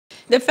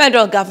The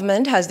federal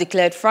government has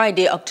declared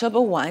Friday,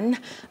 October 1,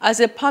 as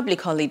a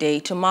public holiday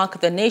to mark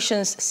the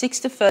nation's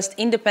 61st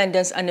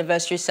independence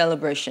anniversary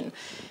celebration.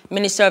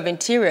 Minister of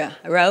Interior,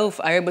 Rauf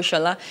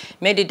Aregbesola,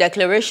 made the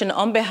declaration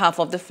on behalf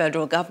of the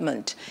federal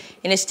government.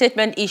 In a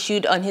statement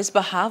issued on his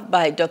behalf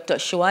by Dr.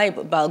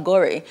 Shuaib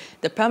Balgore,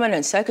 the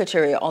permanent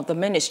secretary of the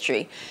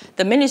ministry,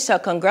 the minister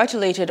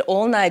congratulated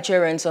all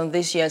Nigerians on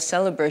this year's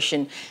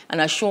celebration and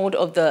assured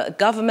of the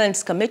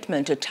government's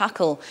commitment to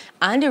tackle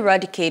and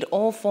eradicate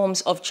all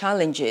forms of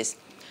challenges.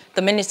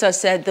 The minister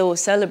said though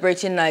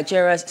celebrating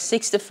Nigeria's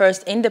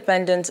 61st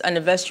independence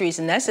anniversary is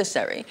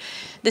necessary,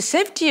 the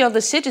safety of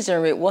the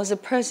citizenry was a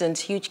present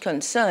huge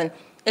concern,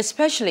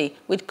 especially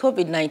with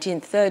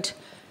COVID-19 third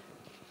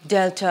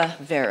Delta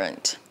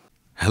variant.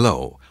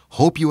 Hello,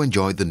 hope you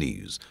enjoyed the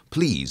news.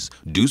 Please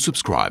do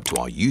subscribe to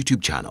our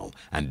YouTube channel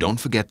and don't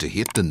forget to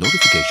hit the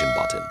notification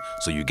button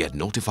so you get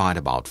notified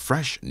about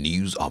fresh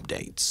news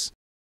updates.